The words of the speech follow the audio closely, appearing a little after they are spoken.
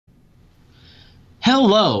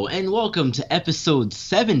Hello and welcome to episode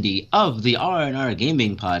 70 of the R&R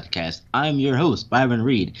Gaming Podcast. I'm your host, Byron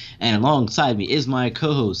Reed, and alongside me is my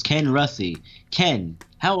co-host, Ken Russi. Ken,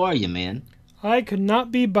 how are you, man? I could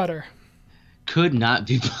not be better. Could not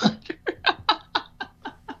be better.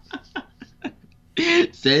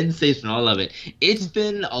 Sensational, I love it. It's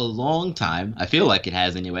been a long time, I feel like it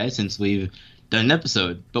has anyway, since we've done an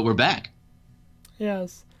episode, but we're back.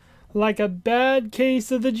 Yes. Like a bad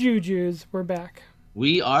case of the jujus, we're back.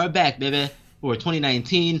 We are back, baby, for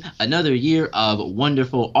 2019, another year of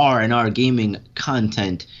wonderful R&R gaming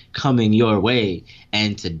content coming your way.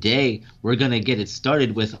 And today, we're going to get it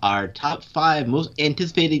started with our top 5 most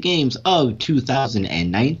anticipated games of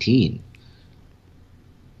 2019.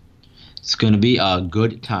 It's going to be a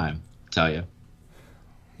good time, I tell you.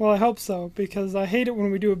 Well, I hope so, because I hate it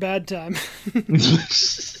when we do a bad time.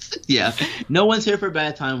 Yeah, no one's here for a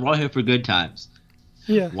bad time. We're all here for good times.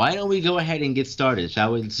 Yeah. Why don't we go ahead and get started,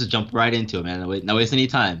 shall we? Let's just jump right into it, man. No waste any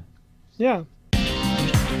time. Yeah.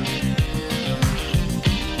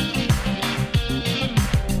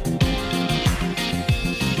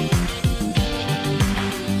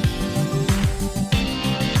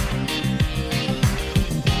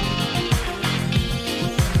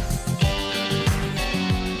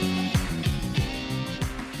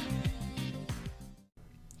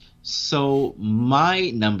 So my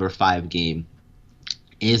number 5 game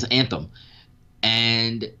is Anthem.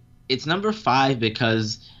 And it's number 5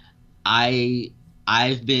 because I've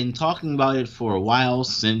been talking about it for a while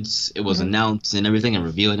since it was announced and everything and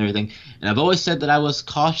revealed and everything. And I've always said that I was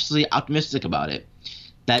cautiously optimistic about it.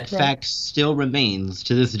 That fact still remains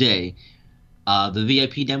to this day. The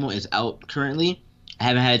VIP demo is out currently. I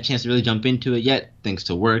haven't had a chance to really jump into it yet, thanks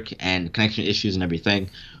to work and connection issues and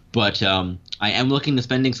everything. But I am looking to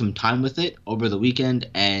spending some time with it over the weekend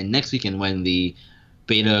and next weekend when the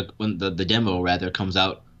demo rather comes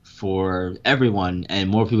out for everyone and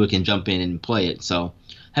more people can jump in and play it. So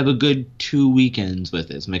have a good 2 weekends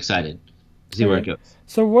with it. So I'm excited to see where it goes.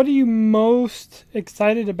 So what are you most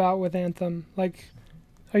excited about with Anthem? Like,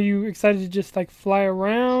 are you excited to just like fly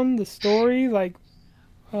around the story? Like,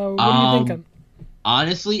 what are you thinking?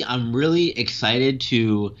 Honestly, I'm really excited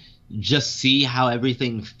to just see how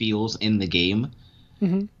everything feels in the game.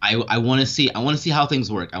 Mm-hmm. I want to see how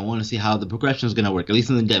things work. I want to see how the progression is going to work, at least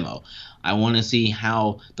in the demo. I want to see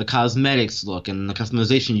how the cosmetics look and the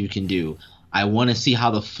customization you can do. I want to see how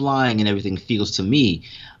the flying and everything feels to me.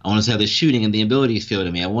 I want to see how the shooting and the abilities feel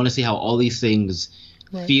to me. I want to see how all these things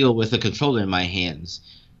feel with the controller in my hands.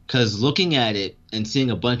 Because looking at it and seeing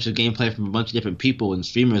a bunch of gameplay from a bunch of different people and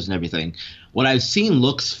streamers and everything, what I've seen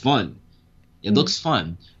looks fun. It looks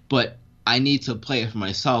fun, but I need to play it for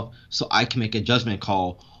myself so I can make a judgment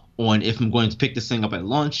call on if I'm going to pick this thing up at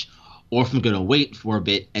launch or if I'm going to wait for a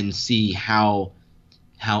bit and see how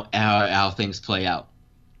things play out.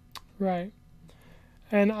 Right.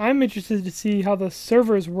 And I'm interested to see how the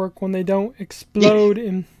servers work when they don't explode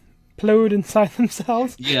and implode inside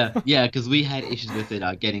themselves. Yeah, because we had issues with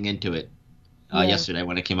it getting into it yesterday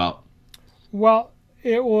when it came out. Well,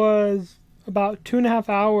 it was about 2.5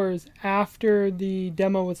 hours after the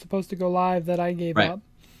demo was supposed to go live that I gave up.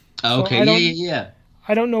 Okay, so yeah.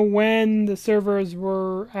 I don't know when the servers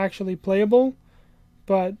were actually playable,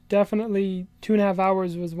 but definitely 2.5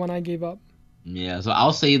 hours was when I gave up. Yeah, so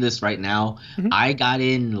I'll say this right now. Mm-hmm. I got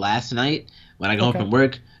in last night when I got home from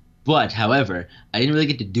work, but, however, I didn't really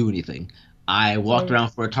get to do anything. I walked around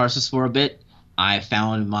for Tarsus for a bit. I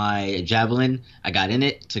found my Javelin. I got in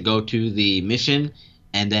it to go to the mission,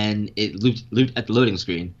 and then it looped at the loading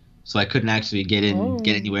screen. So I couldn't actually get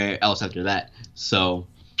anywhere else after that. So,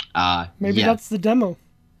 maybe that's the demo.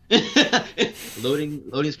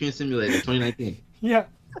 Loading screen simulator 2019. Yeah.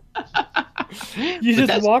 You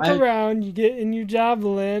just walk around, you get in your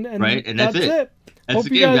Javelin, and that's it. That's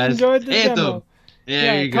Hope you guys enjoyed the demo.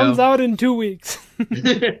 Yeah, it comes out in 2 weeks.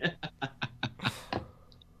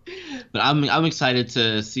 But I'm excited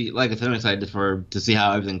to see. Like I said, I'm excited to see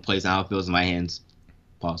how everything plays and how it feels in my hands.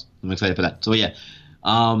 Pause. I'm excited for that. So yeah,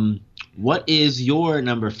 what is your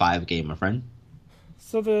number 5 game, my friend?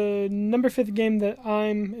 So the number 5 game that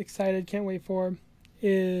I'm excited, can't wait for,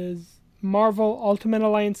 is Marvel Ultimate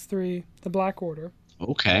Alliance 3: The Black Order.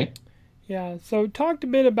 Okay. Yeah. So talked a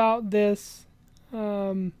bit about this.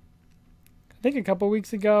 I think a couple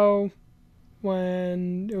weeks ago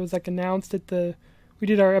when it was like announced we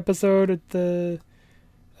did our episode at the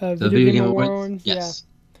Video Game Awards. Yes. Yeah.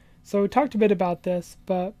 So we talked a bit about this,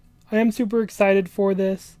 but I am super excited for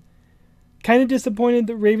this. Kind of disappointed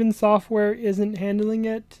that Raven Software isn't handling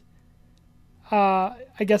it. I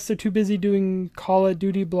guess they're too busy doing Call of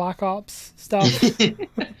Duty Black Ops stuff.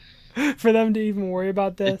 for them to even worry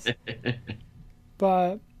about this.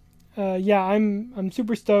 But yeah, I'm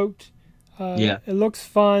super stoked. Yeah. It looks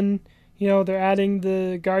fun. You know, they're adding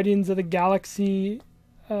the Guardians of the Galaxy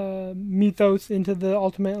mythos into the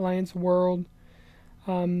Ultimate Alliance world.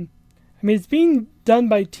 I mean, it's being done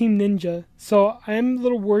by Team Ninja, so I am a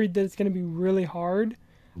little worried that it's going to be really hard.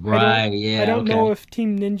 I don't Right. I Yeah. don't know Okay. if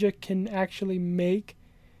Team Ninja can actually make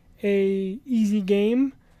a easy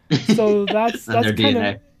game. So On that's their kind of,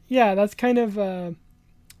 DNA. yeah, that's kind of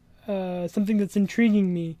something that's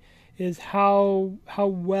intriguing me, is how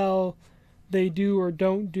well they do or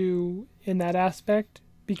don't do in that aspect.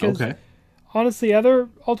 Because Okay. honestly, other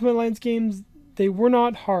Ultimate Alliance games, they were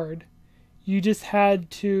not hard. You just had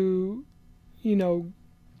to, you know,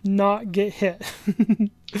 not get hit.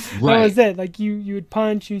 That was Right. it. Like you would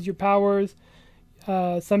punch, use your powers.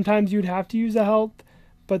 Sometimes you'd have to use the health,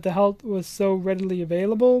 but the health was so readily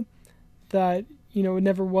available that it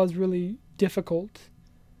never was really difficult.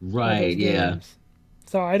 Those Right. Yeah. games.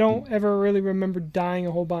 So I don't ever really remember dying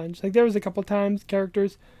a whole bunch. Like there was a couple times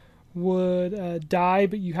characters would die,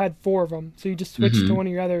 but you had four of them, so you just switch to Mm-hmm. one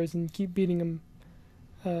of your others and keep beating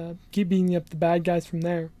up the bad guys from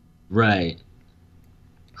there. Right.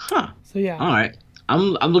 Huh. So yeah, All right.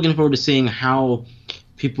 I'm looking forward to seeing how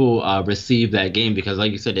people receive that game because,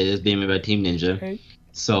 like you said, it is being made by Team Ninja. right?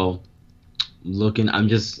 So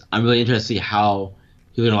I'm really interested to see how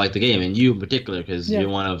people are gonna like the game, and you in particular, because Yeah, you're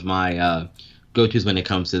one of my go-tos when it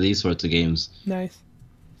comes to these sorts of games. nice.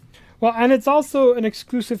 Well, and it's also an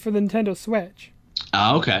exclusive for the Nintendo Switch.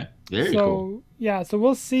 Okay. Very cool. So yeah, so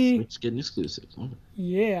we'll see. Switch getting exclusive.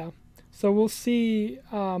 Yeah, so we'll see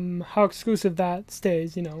how exclusive that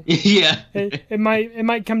stays. Yeah. It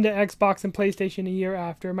might come to Xbox and PlayStation a year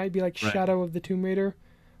after. It might be like Right. Shadow of the Tomb Raider.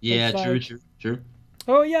 Yeah. It's True. like, True. True.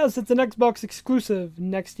 oh yes, it's an Xbox exclusive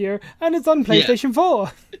next year, and it's on Yeah. PlayStation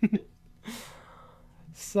 4.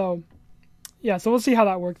 So yeah, so we'll see how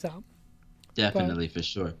that works out. But Definitely for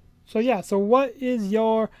sure. so yeah, so what is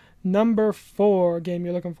your number 4 game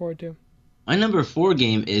you're looking forward to? My number four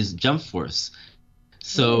game is Jump Force.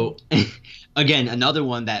 Oh, So again, another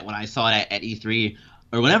one that when I saw it at E3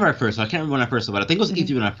 or whenever I first saw, I can't remember when I first saw it, but I think it was hmm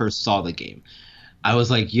E3 when I first saw the game. I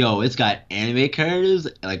was like, yo, it's got anime characters,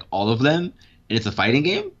 like all of them, and it's a fighting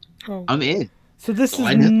game. oh. I'm in. So this So is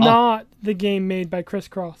I know. not the game made by Chris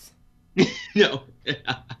Cross. No.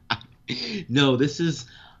 No, this is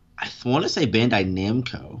I want to say Bandai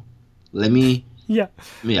Namco. Let me Yeah,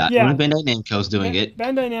 yeah, I yeah. want Bandai Namco's doing it.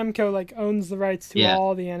 Bandai Namco like owns the rights to Yeah,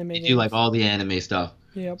 all the anime they do like games. all the anime stuff.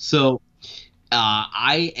 Yep. So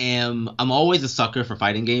I'm always a sucker for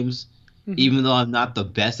fighting games. hmm Even though I'm not the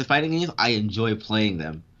best at fighting games, I enjoy playing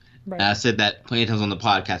them. And Right. I said that plenty of times on the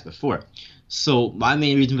podcast before. So my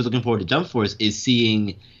main reason for looking forward to Jump Force is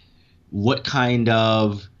seeing what kind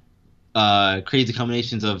of crazy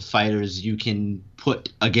combinations of fighters you can put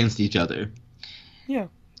against each other. Yeah.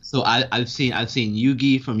 So I've seen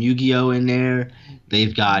Yugi from Yu-Gi-Oh in there.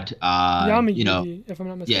 They've got Yami Yugi, if I'm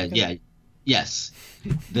not yeah, mistaken. yeah, yes.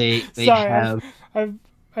 They Sorry, I've have I've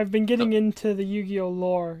I've been getting into the Yu-Gi-Oh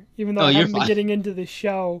lore, even though oh, I you're haven't been fine. getting into the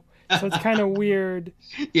show. So it's kind of weird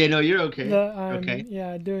Yeah, no, you're okay. that You're I'm okay.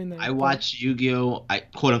 yeah doing I that. But watch Yu-Gi-Oh. I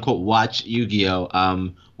quote unquote watch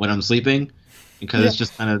Yu-Gi-Oh. When I'm sleeping because yeah, it's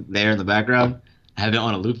just kind of there in the background. I have it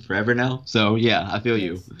on a loop forever now. So yeah, I feel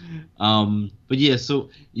you. nice. But yeah, so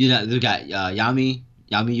they got Yami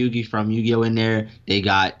Yugi from Yu-Gi-Oh in there. They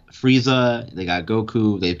got Frieza. They got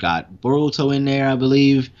Goku. They've got Boruto in there, I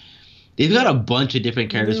believe. They've got Yep. a bunch of different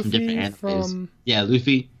characters from different Luffy animes. from Yeah,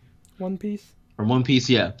 Luffy One Piece. from One Piece.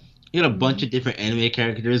 Yeah, you got a bunch hmm of different anime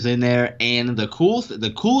characters in there, and the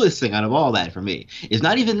coolest thing out of all that for me is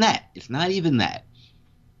not even that. It's not even that.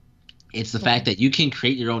 It's the Okay. fact that you can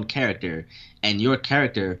create your own character, and your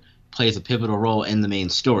character plays a pivotal role in the main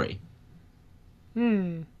story.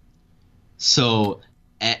 Hmm. So,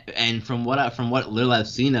 and from what little I've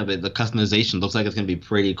seen of it, the customization looks like it's gonna be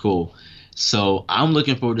pretty cool. So I'm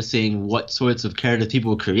looking forward to seeing what sorts of characters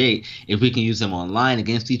people create if we can use them online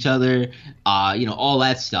against each other, all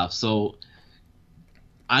that stuff. So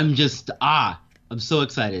I'm so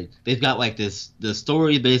excited. They've got like the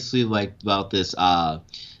story basically like about this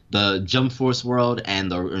the Jump Force world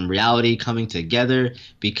and the in reality coming together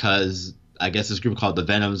because I guess this group called the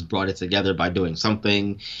Venoms brought it together by doing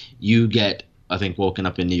something. You get I think woken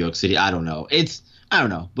up in New York City. I don't know. I don't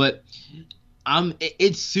know, but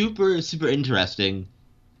it's super super interesting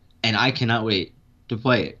and I cannot wait to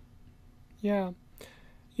play it. Yeah.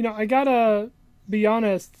 I gotta be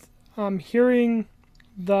honest. Hearing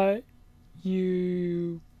that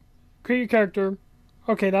you create your character,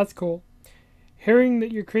 okay, that's cool. hearing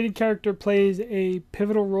that your created character plays a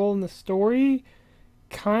pivotal role in the story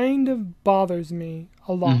kind of bothers me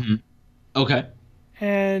a lot. Hmm. Okay.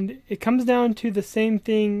 And it comes down to the same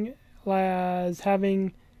thing as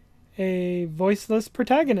having a voiceless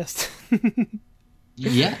protagonist.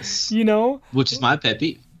 Yes. You know? Which is my pet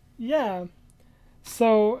peeve. Yeah.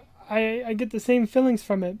 So I get the same feelings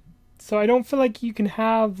from it. So I don't feel like you can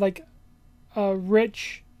have like a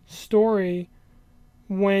rich story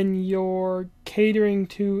when you're catering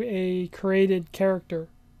to a created character,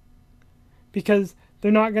 because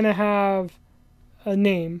they're not going to have a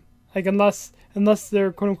name, like unless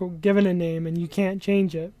they're quote unquote given a name and you can't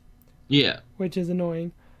change it, Yeah. which is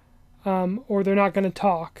annoying. Or they're not going to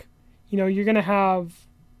talk. You're going to have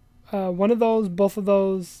one of those, both of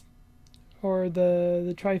those, or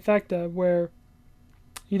the trifecta where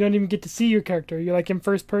you don't even get to see your character. You're like in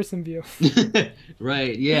first person view.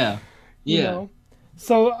 Right. Yeah. you Yeah. know.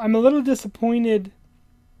 So I'm a little disappointed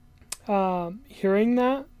hearing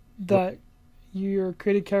that your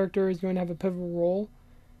created character is going to have a pivotal role.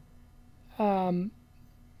 Um,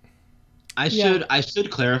 yeah, I should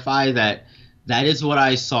clarify that that is what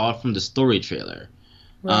I saw from the story trailer.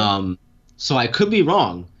 right. Um, so I could be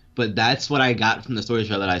wrong, but that's what I got from the story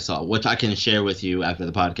trailer that I saw, which I can share with you after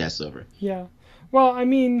the podcast is over. Yeah. Well, I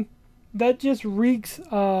mean, that just reeks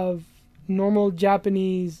of normal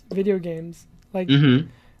Japanese video games. Like, Mm-hmm.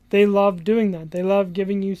 they love doing that. They love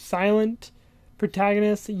giving you silent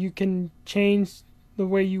protagonists that you can change the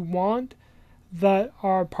way you want, that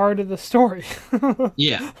are part of the story.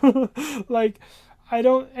 Yeah. Like,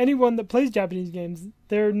 anyone that plays Japanese games,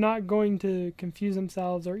 they're not going to confuse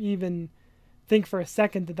themselves or even think for a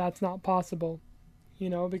second that that's not possible,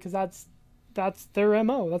 because that's their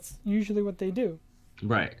MO. That's usually what they do.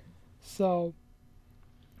 Right. So,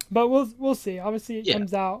 but we'll see. Obviously, it Yeah.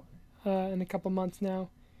 comes out in a couple months now,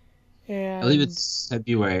 I believe and it's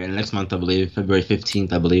February, and next month, I believe, February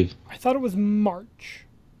 15th, I believe. I thought it was March.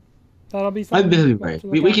 That'll be Might be something we'll have February. to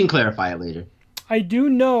We, look we at. can clarify it later. I do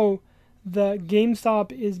know the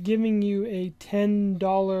GameStop is giving you a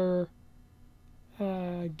 $10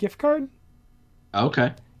 gift card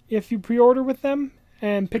Okay. if you pre-order with them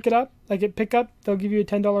and pick it up. Like at pickup, they'll give you a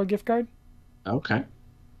 $10 gift card. Okay.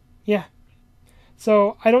 Yeah.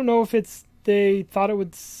 So I don't know if it's they thought it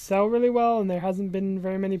would sell really well and there hasn't been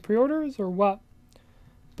very many pre-orders or what.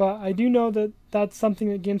 But I do know that that's something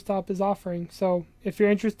that GameStop is offering. So if you're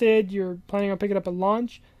interested, you're planning on picking it up at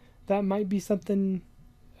launch, that might be something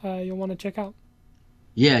you'll want to check out.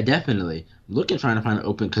 Yeah, definitely. Looking trying to find an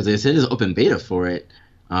open because they said there's open beta for it.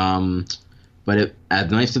 Um, but it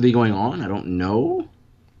might still be going on. I don't know.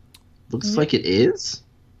 Looks Yeah, like it is.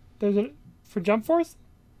 there's a for Jump Force.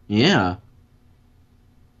 Yeah.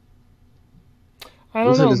 I don't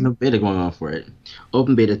Looks like there's know. no beta going on for it.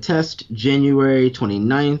 Open beta test January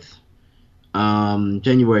 29th,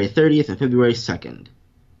 January 30th, and February 2nd.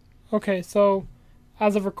 Okay, so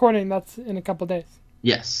as of recording, that's in a couple days.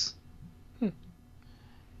 Yes. Hmm,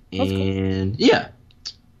 that's cool. And yeah.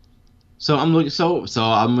 So I'm looking so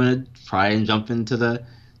I'm gonna try and jump into the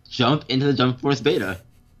Jump Force beta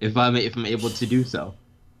if I'm able to do so.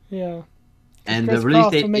 Yeah. And the Fingers release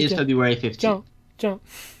crossed will date make is you February 15th. jump.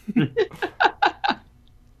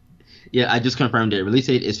 Yeah, I just confirmed it. Release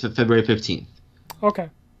date is for February 15th. Okay.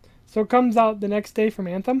 So it comes out the next day from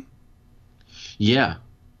Anthem. Yeah,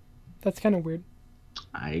 That's kind of weird.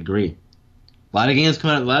 I agree. A lot of games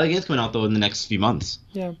coming out though in the next few months.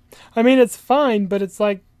 Yeah. I mean, it's fine, but it's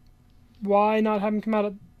like, why not have them come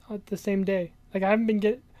out at the same day? Like, I don't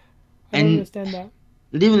And understand that.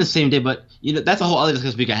 not even the same day, but that's a whole other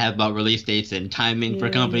discussion we could have about release dates and timing for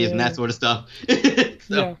Yeah, companies and yeah, that sort of stuff. yeah.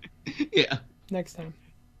 So, yeah. Next time.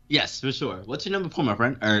 Yes, for sure. What's your number 4, my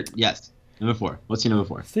friend? Or yes, number 4. What's your number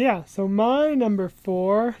 4? So yeah. So my number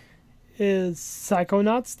 4 is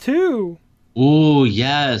Psychonauts 2. Oh,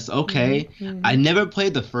 yes. Okay. I Hmm. never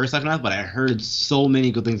played the first Psychonauts, but I heard so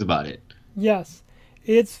many good things about it. Yes.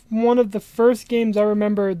 It's one of the first games I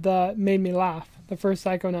remember that made me laugh. The first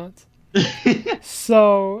Psychonauts.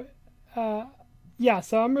 So, yeah.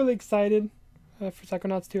 So I'm really excited for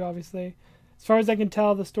Psychonauts 2. Obviously, as far as I can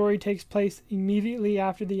tell, the story takes place immediately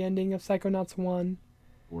after the ending of Psychonauts 1.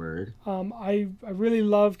 Word. I really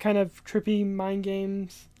love kind of trippy mind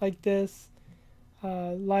games like this.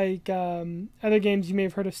 Like other games you may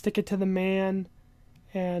have heard of, Stick It to the Man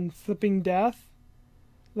and Flipping Death.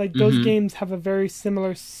 Like those Mm-hmm. games have a very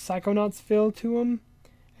similar Psychonauts feel to them,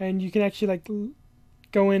 and you can actually like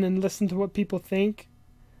go in and listen to what people think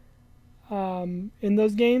in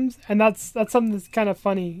those games, and that's something that's kind of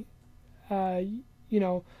funny. Uh, you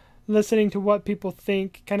know, listening to what people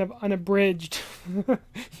think, kind of unabridged.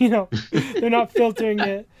 You know, they're not filtering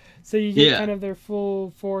it, so you get Yeah. kind of their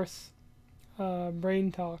full force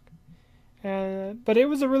brain talk. But it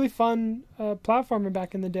was a really fun platformer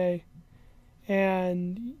back in the day,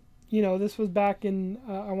 and you know, this was back in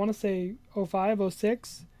I want to say '05,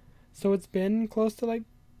 '06, so it's been close to like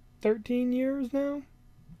 13 years now.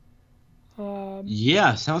 Um,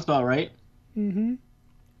 Yeah, sounds about right. hmm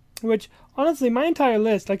Which honestly, my entire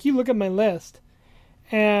list, like you look at my list,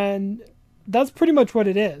 and that's pretty much what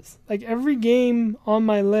it is. Like every game on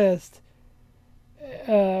my list,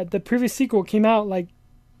 the previous sequel came out like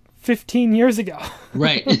 15 years ago.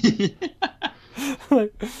 Right.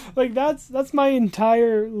 like, like that's my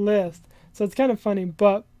entire list. So it's kind of funny,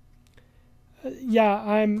 but yeah,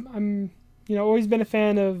 I'm always been a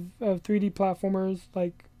fan of 3D platformers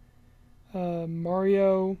like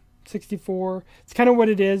Mario 64. It's kind of what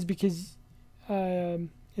it is because in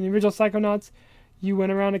the original Psychonauts, you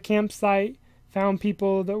went around a campsite, found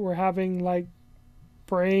people that were having like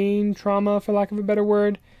brain trauma, for lack of a better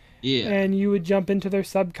word, Yeah. and you would jump into their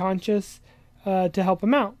subconscious to help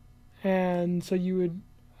them out. And so you would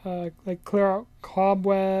like clear out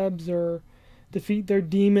cobwebs or defeat their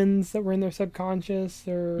demons that were in their subconscious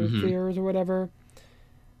or Hmm. fears or whatever.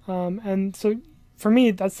 And so for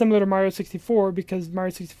me, that's similar to Mario 64 because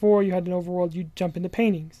Mario 64, you had an overworld, you jump into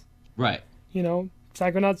paintings. Right. You know,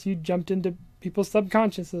 Psychonauts, you jumped into people's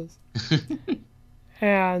subconsciouses.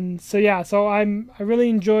 And so yeah, so I really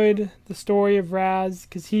enjoyed the story of Raz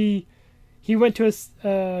because he went to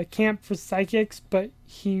a camp for psychics, but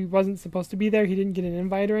he wasn't supposed to be there. He didn't get an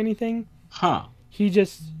invite or anything. Huh. He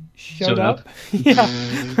just showed Showed up. up.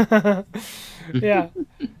 Yeah, yeah.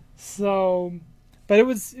 So, but it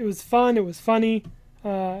was fun. It was funny,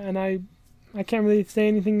 and I can't really say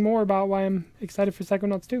anything more about why I'm excited for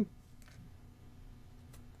Psychonauts 2.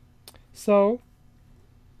 So,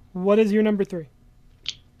 what is your number 3?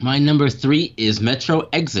 My number 3 is Metro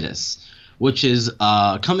Exodus, which is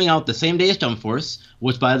coming out the same day as Jump Force,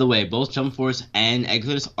 which, by the way, both Jump Force and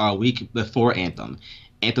Exodus are a week before Anthem.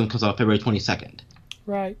 Anthem comes out February 22nd.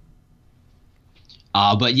 Right.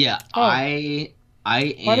 But yeah, Oh. I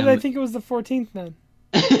am. Why did I think it was the 14th then?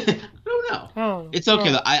 I don't know. I don't know. It's okay.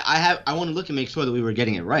 Oh, Though. I want to look and make sure that we were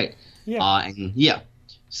getting it right. yeah. And yeah,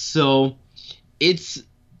 so it's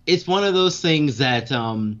one of those things that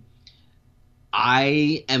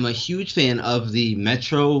I am a huge fan of the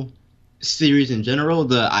Metro series in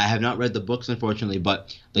general. I have not read the books, unfortunately,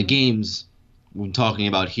 but the games we're talking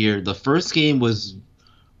about here. The first game was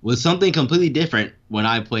something completely different when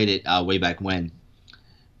I played it way back when.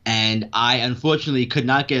 And I unfortunately could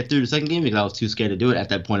not get through the second game because I was too scared to do it at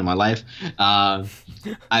that point in my life. I've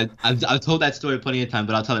told that story plenty of times,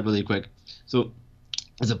 but I'll tell it really quick. So,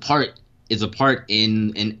 there's a part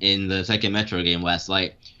in the second Metro game, Last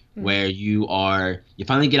Light, where you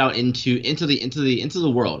finally get out into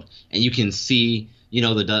the world, and you can see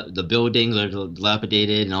the buildings are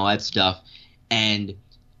dilapidated and all that stuff, and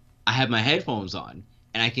I have my headphones on,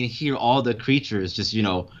 and I can hear all the creatures just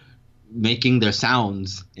making their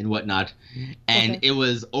sounds and whatnot, and Okay. it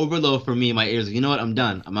was overload for me in my ears. You know what? I'm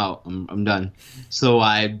done. I'm out. I'm done. So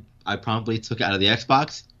I promptly took it out of the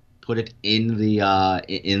Xbox, put it in the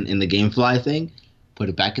in the GameFly thing, put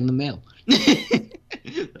it back in the mail. Throw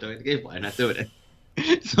it in the GameFly, not doing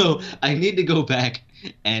it. So I need to go back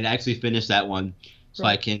and actually finish that one, so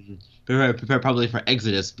Right. I can prepare probably for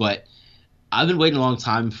Exodus. But I've been waiting a long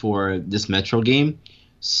time for this Metro game,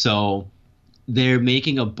 so they're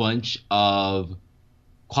making a bunch of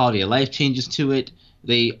quality of life changes to it.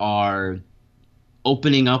 They are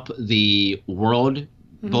opening up the world,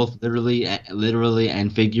 both literally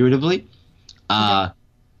and figuratively,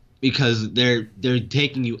 because they're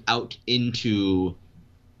taking you out into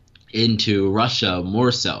Russia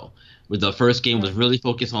more so. Where the first game was really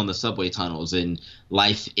focused on the subway tunnels and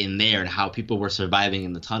life in there and how people were surviving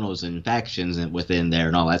in the tunnels and factions and within there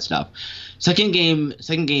and all that stuff. Second game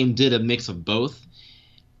did a mix of both,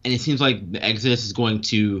 and it seems like Exodus is going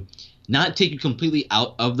to not take you completely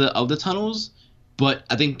out of the tunnels, but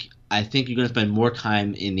I think you're going to spend more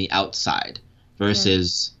time in the outside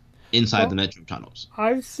versus inside the Metro tunnels.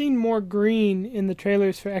 I've seen more green in the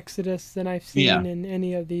trailers for Exodus than I've seen Yeah. in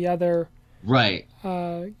any of the other Right.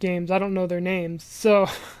 games. I don't know their names, so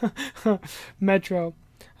Metro,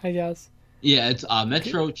 I guess. Yeah, it's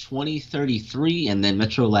Metro 2033 and then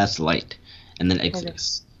Metro Last Light and then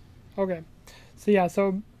Exodus. Okay, so yeah,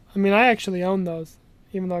 so I mean, I actually own those,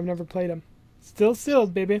 even though I've never played them. Still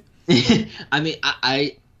sealed, baby. I mean,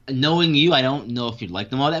 I knowing you, I don't know if you'd like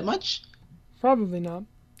them all that much. Probably not,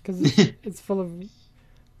 because it's full of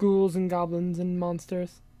ghouls and goblins and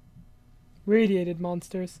monsters. radiated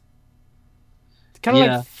monsters. It's kind of like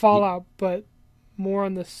Yeah. Fallout, but more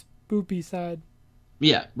on the spoopy side.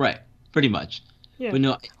 Yeah, right. Pretty much. Yeah, But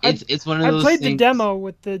no, I it's one of I those played the things. demo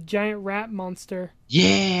with the giant rat monster.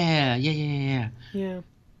 Yeah, yeah, yeah, yeah, yeah. Yeah,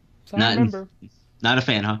 so I Not remember. not a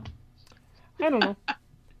fan, huh? I don't know,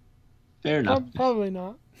 Fair enough. probably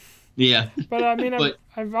not. Yeah. But I mean, But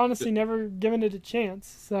I've honestly never given it a chance.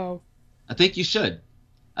 So I think you should.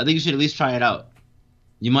 I think you should at least try it out.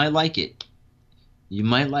 You might like it. You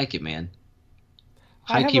might like it, man.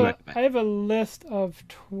 High key recommend. I have a list of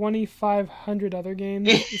 2,500 other games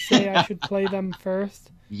to say I should play them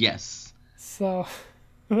first. Yes. So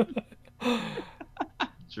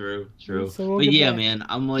True, true. so we'll But get yeah, back man,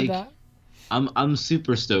 I'm to like that. I'm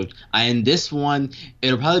super stoked. And this one,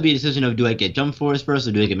 it'll probably be a decision of do I get Jump Force first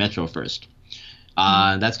or do I get Metro first?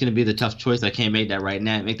 Mhm. That's gonna be the tough choice. I can't make that right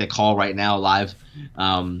now. Make that call right now live.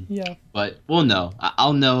 Yeah, But we'll know.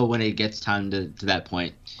 I'll know when it gets time to that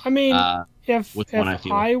point. I mean, Uh, which one if I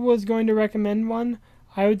feel. I was going to recommend one,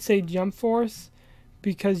 I would say Jump Force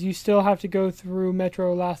because you still have to go through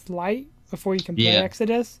Metro Last Light before you can play Yeah.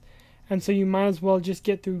 Exodus. And so you might as well just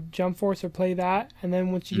get through Jump Force or play that, and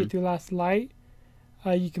then once you get Mhm. through Last Light,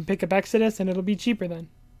 you can pick up Exodus, and it'll be cheaper then.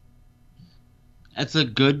 That's a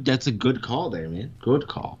good call there, man. Good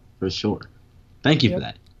call for sure. Thank you for Yep.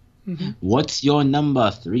 that. hmm What's your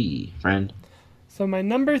number 3, friend? So my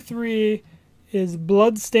number 3 is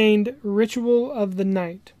Bloodstained Ritual of the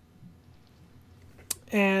Night.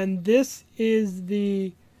 And this is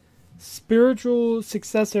the spiritual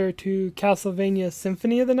successor to Castlevania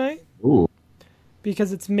Symphony of the Night Ooh.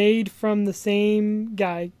 because it's made from the same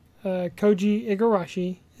guy, Koji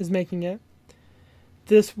Igarashi is making it.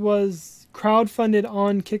 This was crowdfunded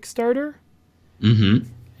on Kickstarter, Mm-hmm.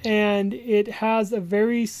 and it has a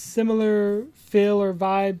very similar feel or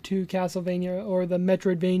vibe to Castlevania, or the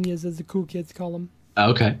Metroidvanias as the cool kids call them.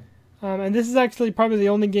 Okay. And this is actually probably the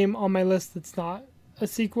only game on my list that's not a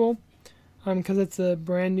sequel, because it's a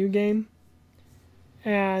brand new game.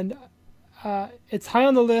 And it's high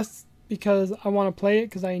on the list because I want to play it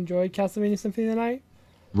because I enjoyed Castlevania Symphony of the Night.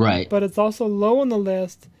 Right. But it's also low on the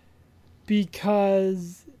list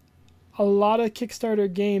because a lot of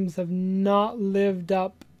Kickstarter games have not lived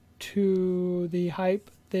up to the hype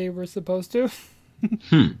they were supposed to.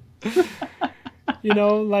 Hmm.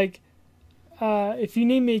 Like if you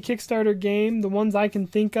name me a Kickstarter game, the ones I can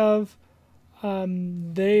think of,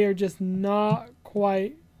 they are just not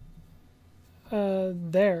quite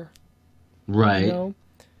there. Right. You know,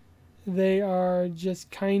 they are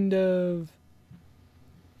just kind of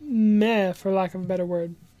meh, for lack of a better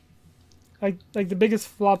word. Like the biggest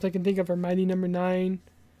flops I can think of are Mighty Number Nine.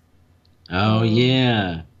 Oh Um,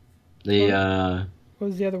 yeah. The what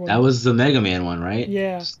was the other one? that was the Mega Man one, right?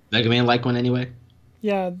 Yeah, Mega Man like one anyway.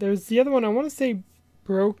 yeah. There's the other one. I want to say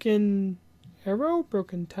Broken Arrow,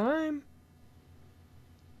 Broken Time,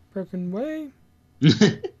 Broken Way.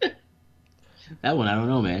 That one I don't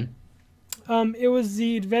know, man. It was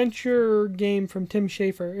the adventure game from Tim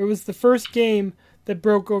Schafer. It was the first game that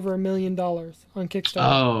broke over $1 million on Kickstarter.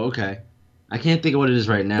 Oh, okay. I can't think of what it is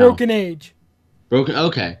right now. Broken Age. Broken.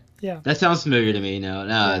 Okay. Yeah. That sounds familiar to me now.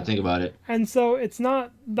 Now that I Yeah. think about it. And so it's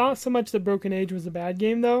not so much that Broken Age was a bad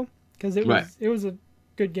game though, because Right. it was a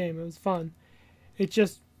good game. It was fun. It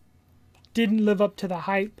just didn't live up to the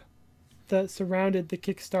hype that surrounded the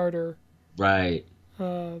Kickstarter Right.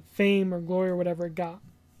 fame or glory or whatever it got.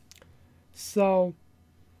 So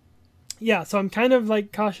yeah, so I'm kind of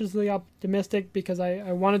like cautiously optimistic because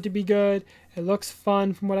I want it to be good. It looks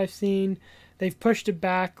fun from what I've seen. They've pushed it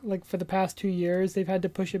back like for the past 2 years. They've had to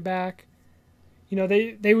push it back.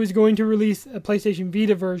 They was going to release a PlayStation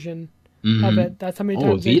Vita version of Mm-hmm. it. That's how many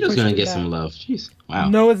Oh, times they Vita's pushed gonna it get back. some love. Jeez. Wow.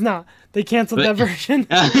 No, it's not. They canceled that But- version.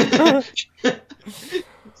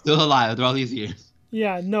 Still alive after all these years.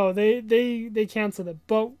 Yeah, no, they canceled it.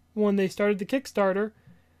 But when they started the Kickstarter,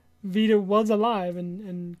 Vita was alive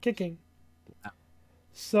and kicking.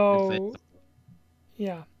 So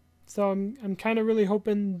yeah, so I'm kind of really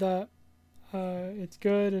hoping that it's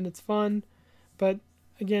good and it's fun, but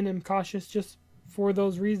again, I'm cautious just for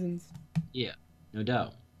those reasons. No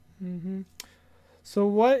doubt. So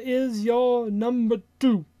what is your number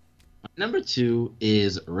 2? Number 2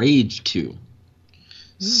 is Rage 2. Hmm.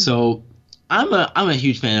 So I'm a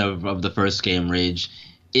huge fan of the first game, Rage.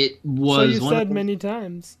 It So was you one said of those, many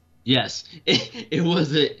times. yes.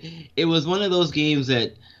 It was one of those games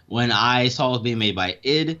that when I saw it was being made by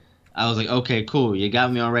id, I was like, okay, cool, you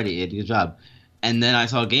got me already, id, good job. And then I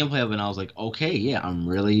saw gameplay of it and I was like, okay, yeah, I'm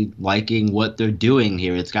really liking what they're doing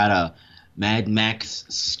here. It's got a Mad Max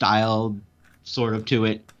style sort of to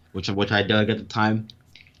it, which I dug at the time.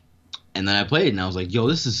 And then I played it and I was like, yo,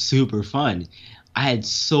 this is super fun. I had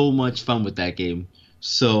so much fun with that game.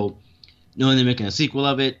 So knowing they're making a sequel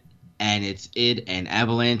of it, and it's id and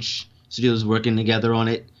Avalanche Studios working together on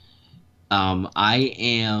it, I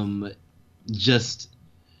am just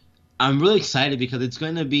I'm really excited because it's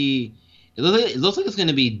going to be it looks like it's going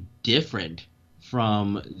to be different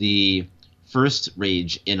from the first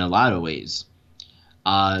Rage in a lot of ways.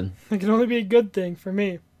 Uh, It can only be a good thing for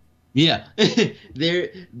me. yeah,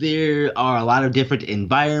 there are a lot of different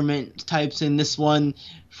environment types in this one.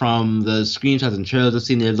 From the screenshots and trailers I've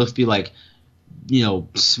seen, it looks to be like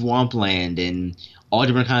swampland and all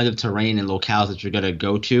different kinds of terrain and locales that you're gonna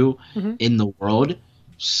go to Hmm. in the world.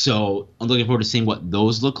 So I'm looking forward to seeing what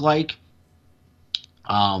those look like.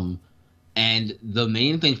 Um, and the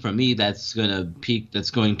main thing for me that's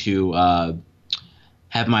going to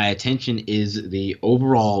have my attention is the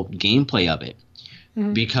overall gameplay of it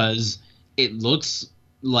Hmm. because it looks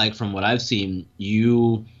like from what I've seen,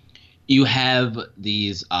 you have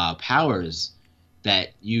these powers that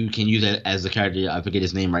you can use it as the character. I forget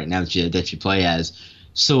his name right now that you play as.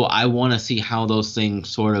 So I want to see how those things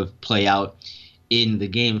sort of play out in the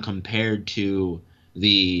game compared to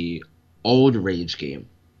the old Rage game,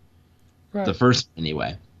 the Right. first one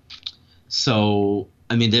anyway. So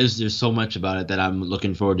I mean, there's so much about it that I'm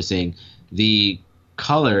looking forward to seeing. The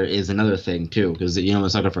color is another thing too, because I'm a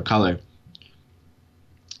sucker for color.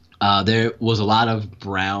 There was a lot of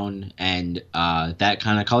brown and that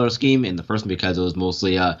kind of color scheme in the first one because it was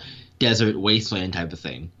mostly a desert wasteland type of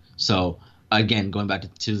thing. So again, going back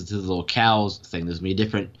to the locales thing, there's gonna be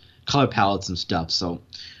different color palettes and stuff. So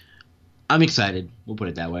I'm excited. We'll put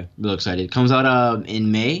it that way. Real excited. It comes out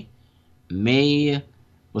in May. May,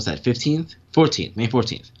 what's that? 15th, 14th, May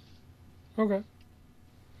 14th. Okay.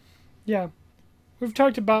 Yeah. We've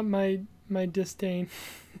talked about my disdain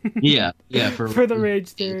Yeah, yeah. For for the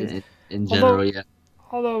Rage series. in Although general, yeah.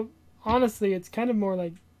 although honestly, it's kind of more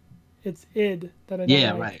like it's id that I don't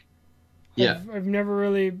Yeah, like. right. Yeah. I've never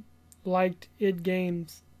really liked id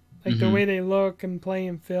games. Like the Hmm. way they look and play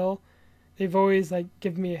and feel. They've always like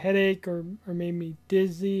given me a headache or made me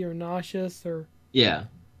dizzy or nauseous Yeah.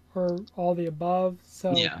 or all the above.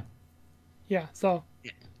 So Yeah. yeah, so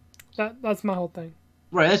that's my whole thing.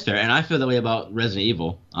 Right, that's fair. And I feel that way about Resident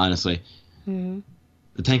Evil, honestly. Hmm.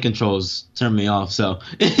 The tank controls turn me off, so.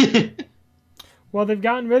 Well, they've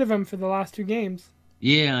gotten rid of them for the last two games.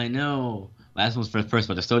 Yeah, I know. Last one's for first,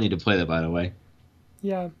 but I still need to play that, by the way.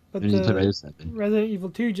 Yeah, I but need to play the Resident 7. Resident Evil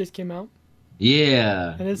 2 just came out,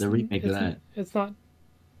 Yeah, and the remake of that. it's not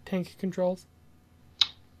tank controls.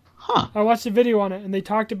 Huh. I watched a video on it, and they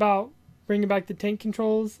talked about bringing back the tank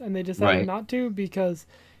controls, and they decided Right. not to because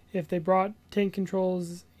if they brought tank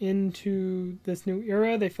controls into this new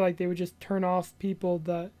era, they feel like they would just turn off people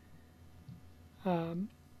that um,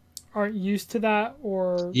 aren't used to that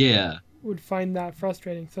or Yeah. would find that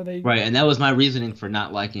frustrating. So they, Right, and that was my reasoning for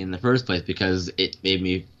not liking it in the first place because it made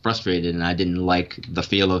me frustrated and I didn't like the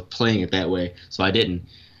feel of playing it that way, so I didn't.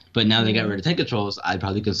 But now they got rid of tank controls, I'd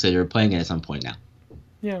probably consider playing it at some point now.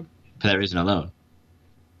 yeah, For that reason alone.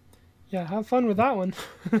 yeah, have fun with that one.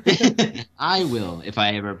 I will if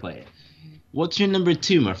I ever play it. What's your number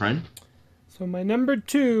 2, my friend? So my number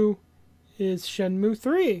 2 is Shenmue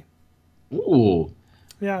 3. Ooh.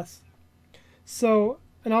 Yes. So,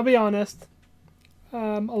 and I'll be honest,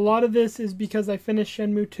 a lot of this is because I finished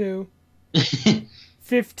Shenmue 2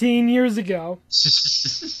 15 years ago.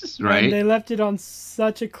 Right? And they left it on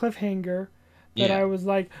such a cliffhanger that Yeah. I was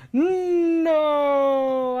like,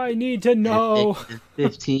 no, I need to know.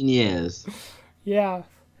 15 years. Yeah.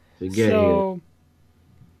 Forget it. So,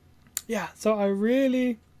 yeah. So I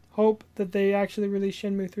really hope that they actually release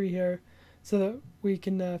Shenmue 3 here so that we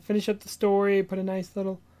can finish up the story, put a nice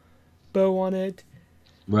little bow on it.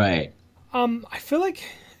 Right. I feel like,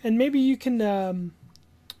 and maybe you can,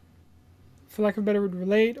 for lack of a better word,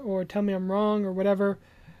 relate or tell me I'm wrong or whatever.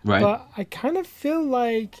 Right. But I kind of feel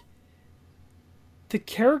like the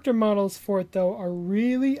character models for it though are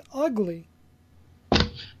really ugly.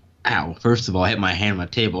 Ow. First of all, I hit my hand on my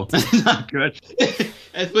table. That's not good.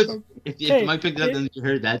 That's what, if Okay, you might pick it up, then you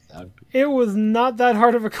heard that sound. It was not that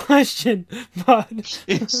hard of a question, but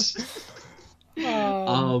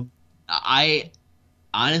I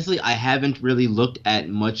honestly, I haven't really looked at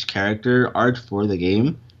much character art for the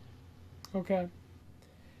game. okay.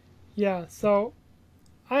 Yeah, so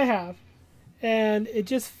I have, and it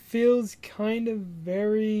just feels kind of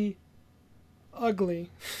very ugly.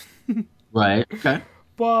 Right. Okay.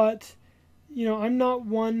 But, I'm not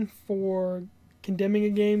one for condemning a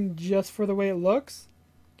game just for the way it looks.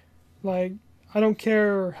 Like, I don't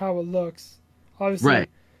care how it looks. Obviously, Right.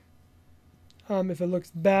 If it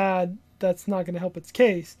looks bad, that's not going to help its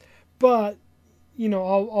case. But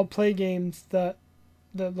I'll play games that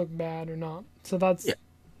look bad or not. So Yeah.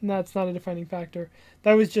 that's not a defining factor.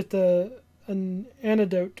 That was just an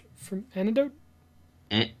anecdote from anecdote.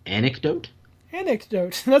 Anecdote.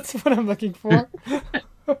 Anecdote. That's what I'm looking for.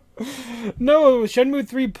 No, Shenmue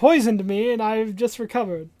 3 poisoned me, and I've just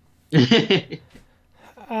recovered. Of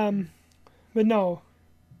Um, but no,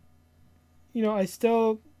 I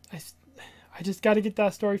still, I just got to get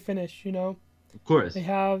that story finished. course. They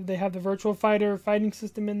have the virtual fighter fighting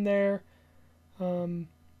system in there. Um,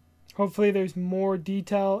 Hopefully, there's more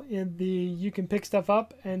detail in the you can pick stuff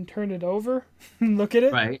up and turn it over, and look at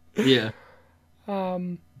it. Right. Yeah.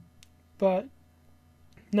 Um, but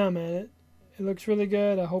no, man, it looks really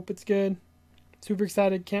good. I hope it's good. Super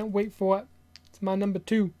excited. Can't wait for it. It's my number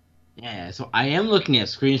 2. Yeah. So I am looking at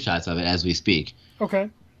screenshots of it as we speak, Okay.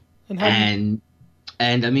 And how do you?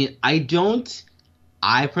 and I mean, I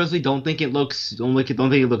personally don't think it looks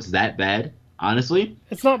that bad, honestly.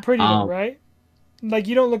 It's not pretty though, Um, right? Like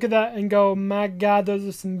you don't look at that and go, "My God, those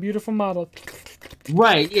are some beautiful models."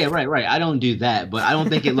 right, yeah, right. I don't do that, but I don't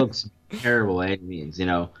think it looks terrible by any means.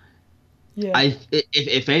 Yeah.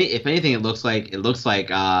 If anything, it looks like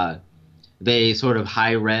they sort of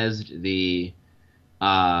high resed the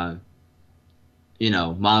uh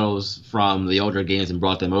models from the older games and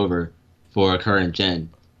brought them over for a current gen.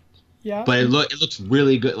 Yeah. But it looks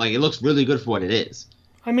really good. Like it looks really good for what it is.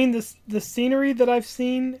 I mean, the scenery that I've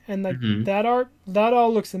seen and like Hmm. that art, that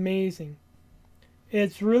all looks amazing.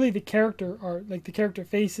 It's really the character art, like the character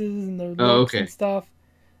faces and their Oh, looks and okay. stuff.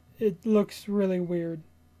 It looks really weird.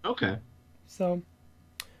 Okay. So,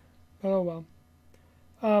 oh well.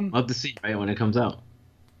 Um, I'll have to see right when it comes out.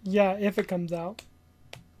 yeah, if it comes out.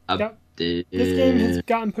 Uh, Yep. This game has uh,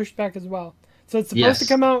 gotten pushed back as well. So it's supposed to yes.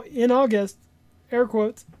 come out in August, air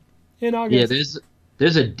quotes, in Yeah, August.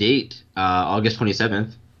 there's a date, August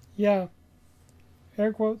 27th. Yeah,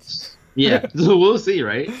 air quotes. Yeah, so we'll see,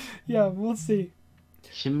 right? Yeah, we'll see.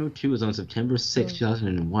 Shenmue 2 was on September 6th, Uh,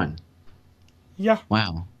 2001. yeah,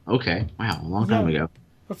 Wow. Okay. Wow, a long time yeah. ago.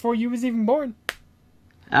 Before you was even born.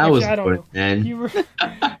 I Actually, was I don't born know. then. You were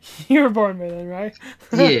you were born by then, right?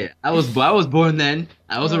 Yeah, I was born then.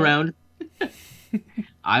 I was Right. around.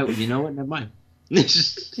 You know what? Never mind.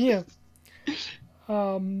 Yeah.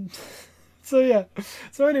 Um. So yeah.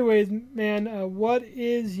 So anyways, man, what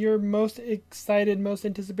is your most excited, most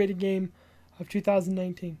anticipated game of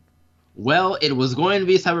 2019? Well, it was going to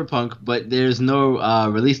be Cyberpunk, but there's no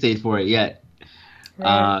release date for it yet. Right.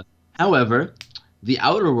 Uh, However, The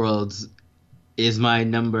Outer Worlds is my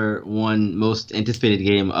number one most anticipated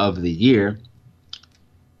game of the year.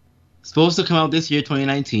 Supposed to come out this year,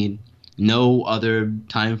 2019. No other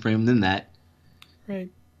time frame than that. Right.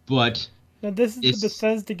 But Now this is the it's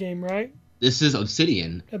Bethesda game, right? this is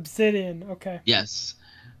Obsidian. Obsidian. Okay. Yes,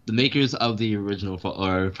 the makers of the original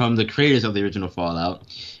or from the creators of the original Fallout,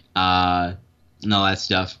 and all that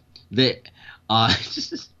stuff. Uh,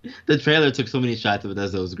 the trailer took so many shots of it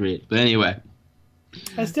as it was great. But anyway,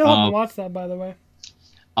 I still haven't um, watched that, by the way.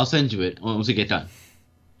 I'll send you it once we get done.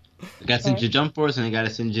 I gotta All send right. you Jump Force and I gotta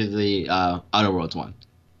send you the Outer Worlds one.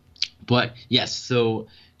 But yes, so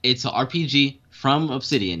it's an RPG from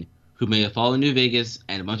Obsidian, who made Fallout New Vegas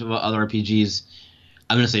and a bunch of other RPGs.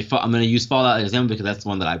 I'm gonna use Fallout as an example because that's the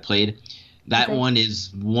one that I played. That Okay. one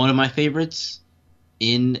is one of my favorites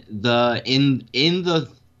in the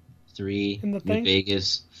three In the New thing.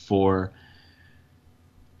 Vegas, 4,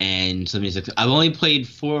 and 76. I've only played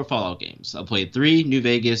 4 Fallout games. I played 3 New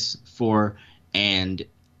Vegas, 4, and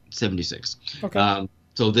 76. Okay.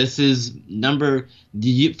 So this is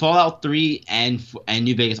Fallout 3 and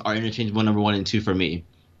New Vegas are interchangeable number 1 and 2 for me.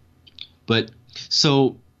 But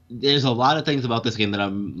so there's a lot of things about this game that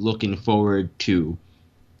I'm looking forward to.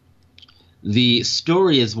 The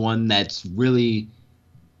story is one that's really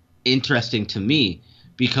interesting to me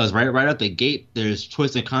because right out the gate there's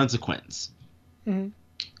choice and consequence. Hmm.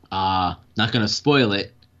 Not gonna spoil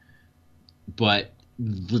it, but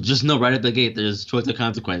just know right at the gate there's choice and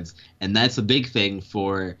consequence, and that's a big thing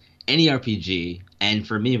for any RPG, and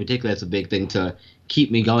for me in particular, that's a big thing to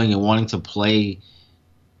keep me going and wanting to play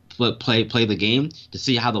the game to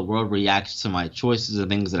see how the world reacts to my choices and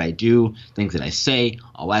things that I do, things that I say,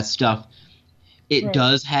 all that stuff. It Right.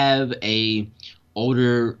 does have a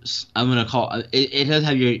older, I'm gonna call it. It does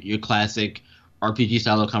have your classic RPG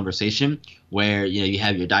style of conversation where you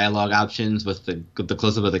have your dialogue options with the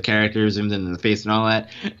close up of the characters and then in the face and all that.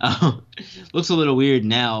 Looks a little weird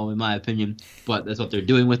now in my opinion, but that's what they're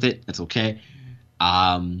doing with it. That's okay.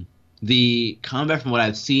 The combat from what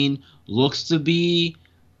I've seen looks to be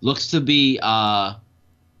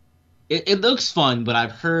it looks fun, but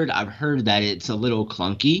I've heard that it's a little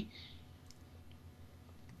clunky.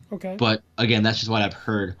 Okay. But again, that's just what I've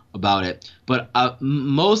heard about it. But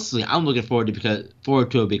mostly, I'm looking forward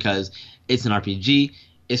to it because it's an RPG.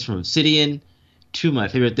 It's from Obsidian, two of my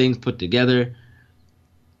favorite things put together.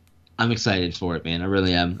 I'm excited for it, man. I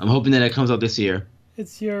really am. I'm hoping that it comes out this year.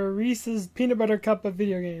 It's your Reese's peanut butter cup of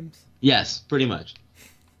video games. Yes, pretty much.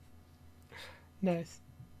 Nice.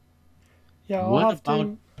 Yeah, What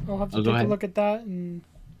about? I'll have to Oh, go take a ahead. look at that and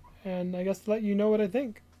I guess let you know what I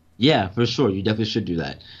think. Yeah, for sure. You definitely should do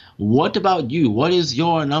that. What about you? What is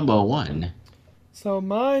your number one? So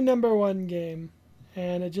my number one game,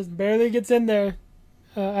 and it just barely gets in there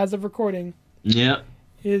as of recording, Yeah,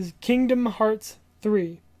 is Kingdom Hearts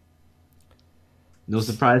 3. no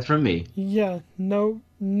surprise from me. Yeah, no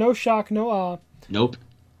shock, no awe. Nope.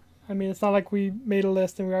 I mean, it's not like we made a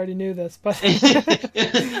list and we already knew this, but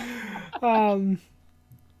um,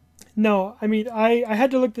 no, I mean, I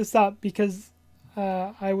had to look this up because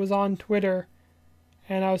I was on Twitter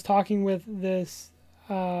and I was talking with this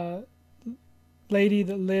lady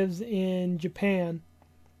that lives in Japan,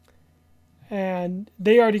 and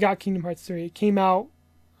they already got Kingdom Hearts 3. It came out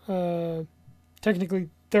technically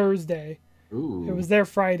Thursday. It Ooh. was their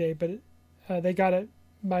Friday, but they got it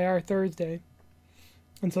by our Thursday.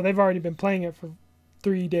 And so they've already been playing it for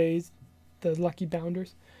 3 days, the lucky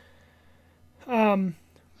bounders.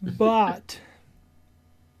 But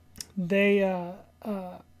they,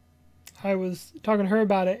 I was talking to her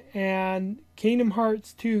about it, and Kingdom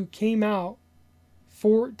Hearts 2 came out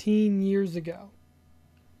 14 years ago.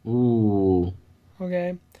 Ooh.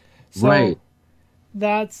 Okay? So Right.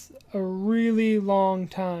 that's a really long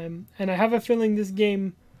time. And I have a feeling this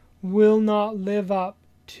game will not live up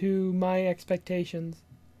to my expectations.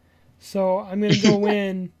 So I'm going to go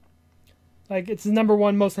in like it's the number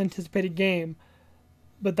one most anticipated game,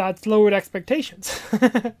 but that's lowered expectations.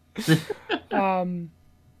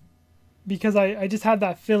 Because I just had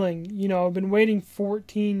that feeling, I've been waiting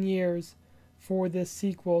 14 years for this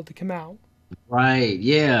sequel to come out. Right.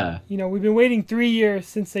 Yeah. We've been waiting 3 years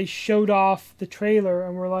since they showed off the trailer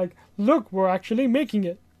and we're like, look, we're actually making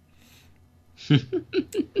it.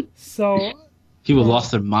 So, People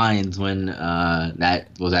lost their minds when that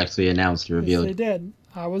was actually announced or yes, they revealed. did.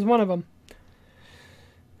 I was one of them.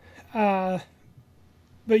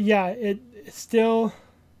 But yeah, it still,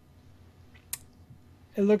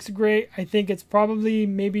 it looks great. I think it's probably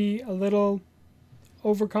maybe a little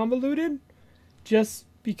over convoluted just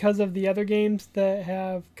because of the other games that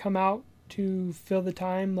have come out to fill the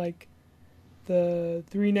time, like the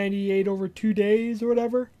 398 over 2 days or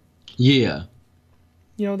whatever. Yeah.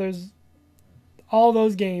 There's all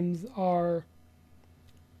those games are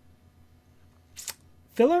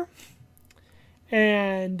filler,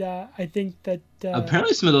 and I think that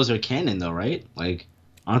Apparently, some of those are canon, though, right? Like,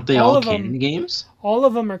 aren't they all all of them- canon games? all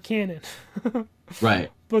of them are canon,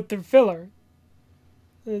 Right. but they're filler.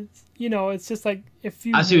 It's just like if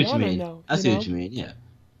you I see what you want to mean. know. I see what you mean.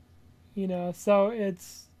 Yeah. So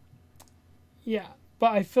it's yeah,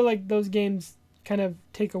 but I feel like those games kind of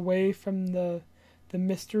take away from the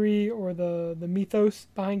mystery or the mythos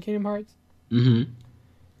behind Kingdom Hearts. Mm-hmm.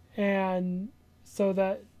 And so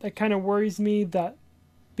that kind of worries me that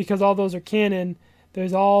because all those are canon,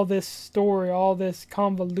 there's all this story, all this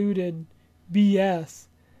convoluted BS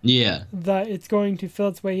Yeah. that it's going to fill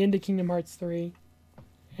its way into Kingdom Hearts 3.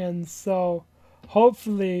 And so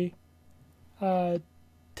hopefully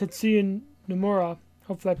Tetsuya Nomura,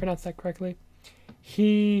 hopefully I pronounced that correctly,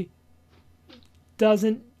 he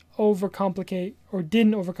doesn't overcomplicate or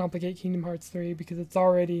didn't overcomplicate Kingdom Hearts 3 because it's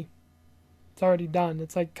already done.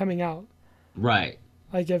 It's like coming out. Right.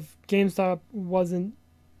 Like if GameStop wasn't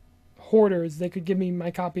hoarders, they could give me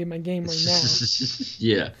my copy of my game right now.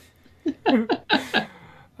 Yeah.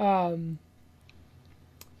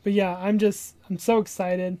 But yeah, I'm so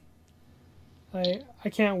excited. I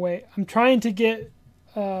can't wait. I'm trying to get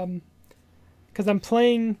because I'm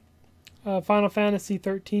playing Final Fantasy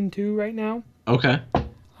 13-2 right now. Okay.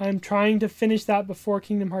 I'm trying to finish that before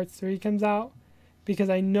Kingdom Hearts 3 comes out because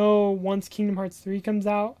I know once Kingdom Hearts 3 comes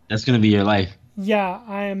out, That's gonna be your life. yeah,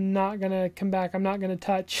 I am not gonna come back. I'm not gonna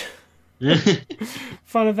touch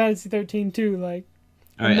Final Fantasy 13-2. Like,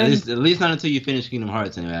 All right. And At least not until you finish Kingdom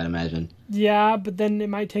Hearts, anyway. I'd imagine. yeah, but then it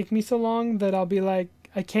might take me so long that I'll be like,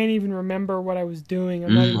 I can't even remember what I was doing.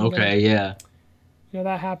 I'm not even Okay. Yeah.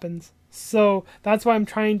 that happens. So that's why I'm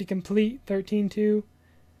trying to complete 13-2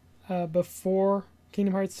 before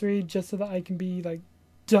Kingdom Hearts 3, just so that I can be like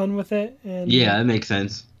done with it. And Yeah, that makes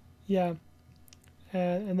sense. yeah,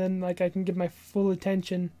 and then like I can give my Right. full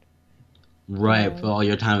attention. Put all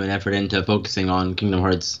your time and effort into focusing on Kingdom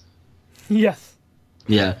Hearts. Yes.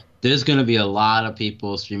 Yeah, there's gonna be a lot of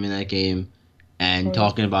people streaming that game and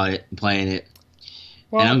talking about it and playing it, and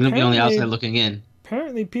Well, I'm gonna be on the outside looking in.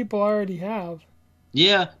 apparently people already have.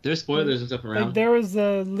 Yeah, there's spoilers and stuff Like around. there was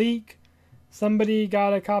a leak. Somebody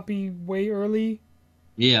got a copy way early.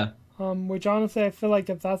 Yeah. Which honestly, I feel like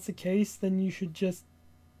if that's the case, then you should just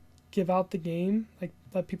give out the game, like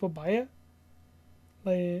let people buy it.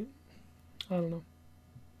 Like, I don't know.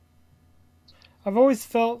 I've always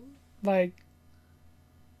felt like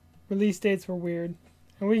release dates were weird,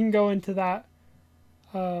 and we can go into that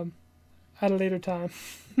at a later time.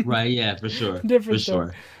 Right. Yeah. For sure. Different For story.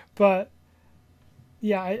 sure. But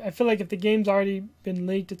yeah, I feel like if the game's already been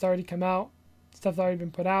leaked, it's already come out, stuff's already been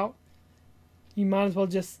put out, you might as well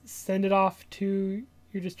just send it off to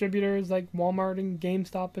your distributors like Walmart and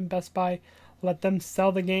GameStop and Best Buy. Let them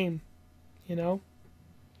sell the game, you know?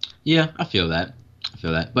 Yeah, I feel that. I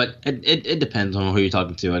feel that. But it depends on who you're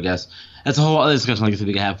talking to, I guess. That's a whole other discussion like this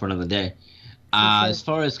we can have for another day. Sure. As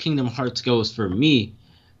far as Kingdom Hearts goes for me,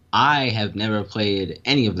 I have never played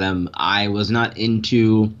any of them. I was not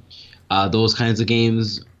into those kinds of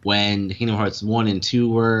games when Kingdom Hearts 1 and 2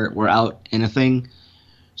 were out and a thing.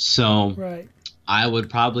 So Right. I would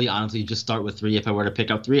probably honestly just start with 3 if I were to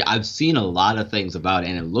pick up 3. I've seen a lot of things about it,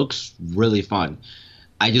 and it looks really fun.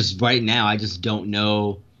 Right now, I just don't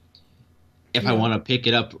know if I want to pick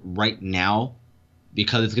it up right now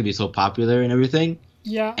because it's going to be so popular and everything.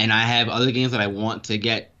 Yeah. And I have other games that I want to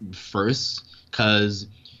get first because,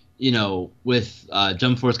 with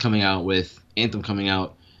Jump Force coming out, with Anthem coming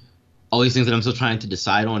out, all these things that I'm still trying to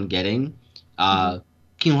decide on getting,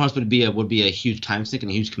 Kingdom Hearts would be a huge time sink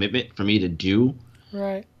and a huge commitment for me to do.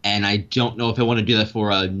 Right. And I don't know if I want to do that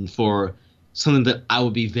for something that I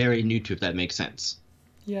would be very new to, if that makes sense.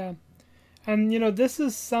 Yeah. And, this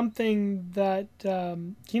is something that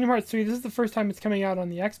Kingdom Hearts 3, this is the first time it's coming out on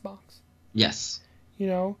the Xbox. Yes.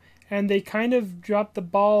 And they kind of dropped the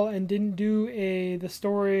ball and didn't do the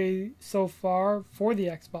story so far for the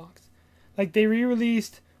Xbox. Like, they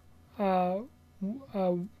re-released, I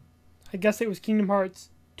guess it was Kingdom Hearts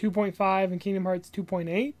 2.5 and Kingdom Hearts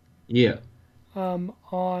 2.8. Yeah.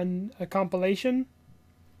 On a compilation,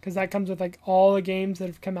 because that comes with, like, all the games that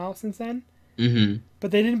have come out since then. Mm-hmm. But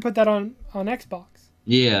they didn't put that on Xbox.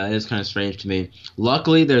 Yeah, it's kind of strange to me.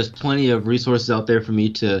 Luckily, there's plenty of resources out there for me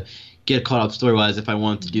to get caught up story-wise. If I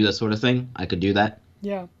wanted to do that sort of thing, I could do that.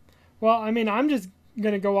 Yeah. Well, I mean, I'm just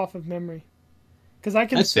going to go off of memory. Because I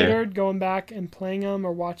considered going back and playing them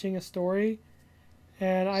or watching a story.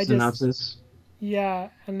 And I Synopsis. Yeah,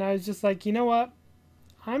 and I was just like, you know what?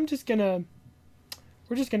 We're just going to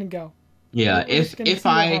go. Yeah, if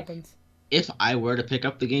I were to pick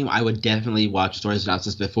up the game, I would definitely watch story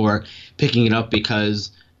synopsis before picking it up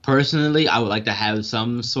because personally, I would like to have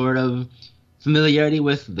some sort of familiarity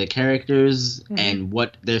with the characters and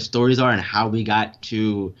what their stories are and how we got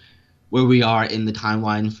to where we are in the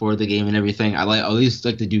timeline for the game and everything. I at least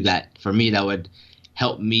like to do that. For me, that would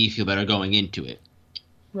help me feel better going into it.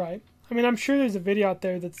 Right. I mean, I'm sure there's a video out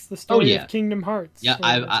there that's the story of Kingdom Hearts. Yeah,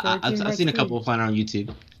 I've seen a couple of on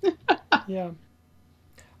YouTube. Yeah.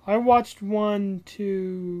 I watched one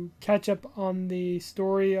to catch up on the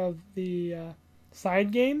story of the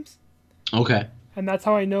side games. Okay. And that's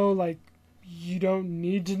how I know, like, you don't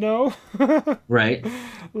need to know. Right.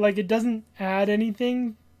 Like, it doesn't add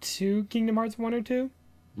anything to Kingdom Hearts 1 or 2.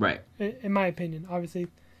 Right. In my opinion. Obviously,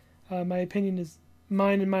 my opinion is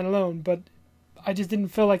mine and mine alone, but I just didn't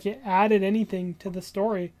feel like it added anything to the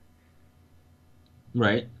story.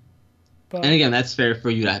 Right. But, and again, that's fair for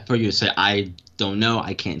you to say. I don't know.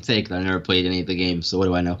 I can't say because I never played any of the games. So what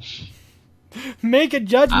do I know? Make a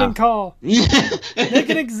judgment call. Make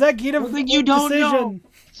an executive decision. You don't know.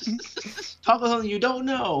 Talk about something you don't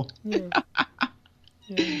know. Yeah.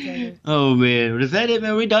 Yeah, exactly. Oh man, is that it,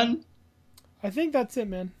 man? Are we done? I think that's it,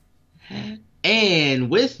 man. And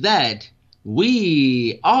with that,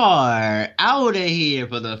 we are out of here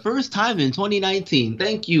for the first time in 2019.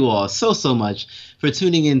 Thank you all so much for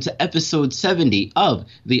tuning in to episode 70 of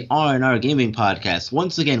the R&R Gaming Podcast.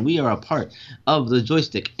 Once again, we are a part of the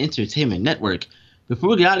Joystick Entertainment Network. Before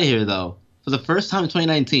we get out of here, though, for the first time in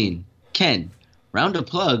 2019, Ken, round of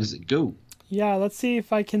plugs, go. Yeah, let's see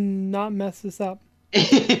if I can not mess this up.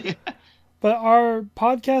 But our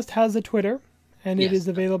podcast has a Twitter. And it is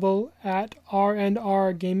available at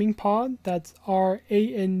R&R Gaming Pod. That's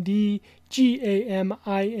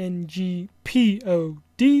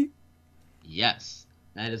RANDGAMINGPOD. Yes,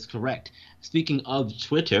 that is correct. Speaking of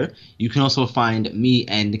Twitter, you can also find me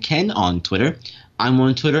and Ken on Twitter. I'm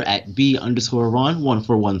on Twitter at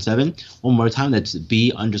B_Ron1417. One more time, that's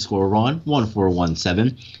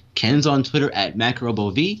B_Ron1417. Ken's on Twitter at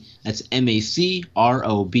MacRoboV. That's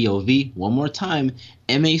MacRobov. One more time,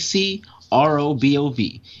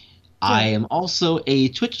 MacRobov. I am also a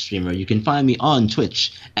Twitch streamer. You can find me on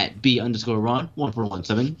Twitch at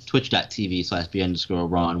B_Ron1417,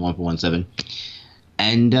 twitch.tv/B_Ron1417.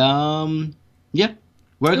 And, yeah,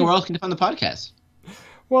 where else can you find the podcast?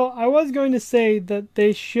 Well, I was going to say that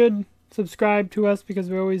they should subscribe to us because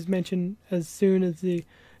we always mention as soon as the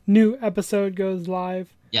new episode goes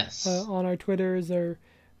live. Yes. On our Twitters or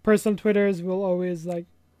personal Twitters, we'll always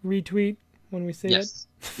retweet when we see it. Yes.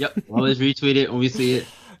 Yep. We'll always retweet it when we see it.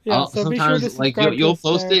 Yeah, so be sure to subscribe you'll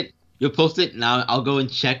post it. You'll post it. Now I'll go and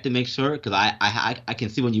check to make sure because I can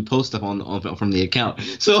see when you post stuff on from the account.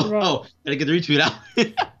 So gotta get the retweet out.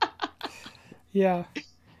 Yeah.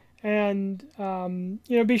 And,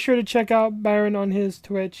 be sure to check out Byron on his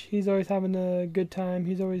Twitch. He's always having a good time.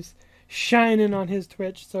 He's always shining on his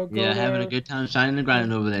Twitch. So go there. Having a good time shining and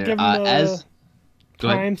grinding over there. Give him a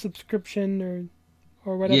Prime subscription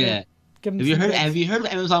or whatever. Yeah. Have you heard of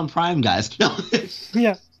Amazon Prime, guys? No.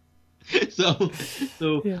 Yeah. So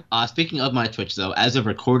speaking of my Twitch, though, as of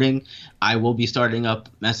recording, I will be starting up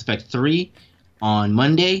Mass Effect 3 on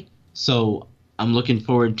Monday. So I'm looking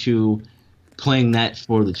forward to playing that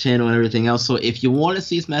for the channel and everything else. So if you want to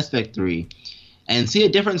see Mass Effect 3 and see a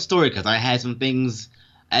different story, because I had some things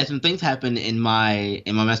happen in my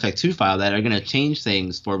Mass Effect 2 file that are going to change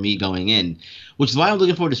things for me going in, which is why I'm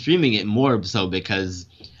looking forward to streaming it more so, because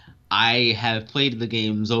I have played the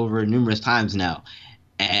games over numerous times now,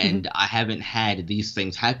 and I haven't had these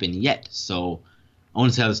things happen yet. So I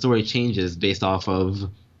want to see how the story changes based off of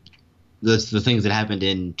the things that happened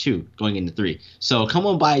in 2 going into 3. So come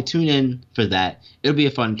on by, tune in for that. It'll be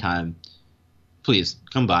a fun time. Please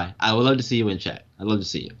come by. I would love to see you in chat. I'd love to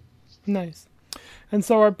see you. Nice. And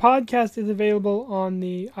so our podcast is available on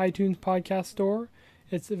the iTunes Podcast Store.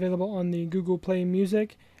 It's available on the Google Play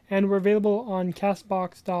Music. And we're available on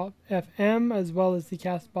Castbox.fm as well as the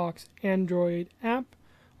Castbox Android app.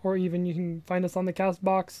 Or even you can find us on the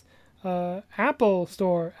Castbox Apple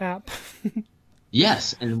Store app.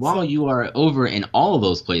 Yes, and while you are over in all of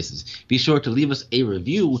those places, be sure to leave us a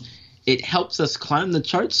review. It helps us climb the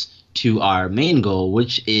charts to our main goal,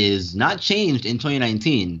 which is not changed in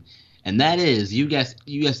 2019. And that is, you guessed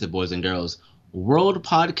it, boys and girls, World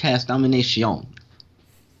Podcast Nomination.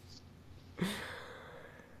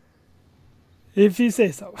 If you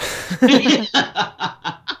say so.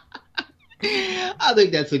 I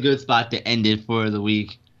think that's a good spot to end it for the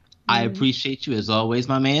week. I appreciate you, as always,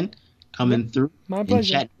 my man, coming through and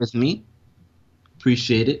chatting with me.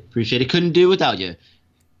 Appreciate it. Couldn't do it without you.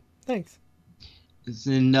 Thanks.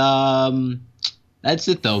 And that's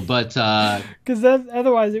it, though. But because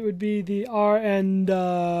otherwise it would be the R and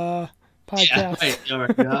podcast. Yeah,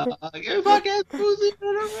 right. Podcast.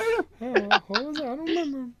 What was that? I don't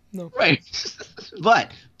remember. No. Right.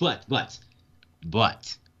 But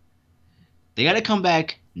they got to come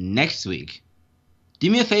back next week.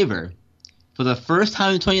 Do me a favor. For the first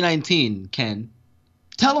time in 2019, Ken,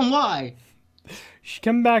 tell them why. You should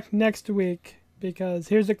come back next week because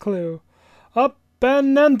here's a clue. Up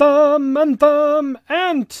and anthem,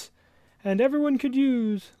 ant, and everyone could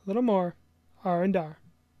use a little more R&R.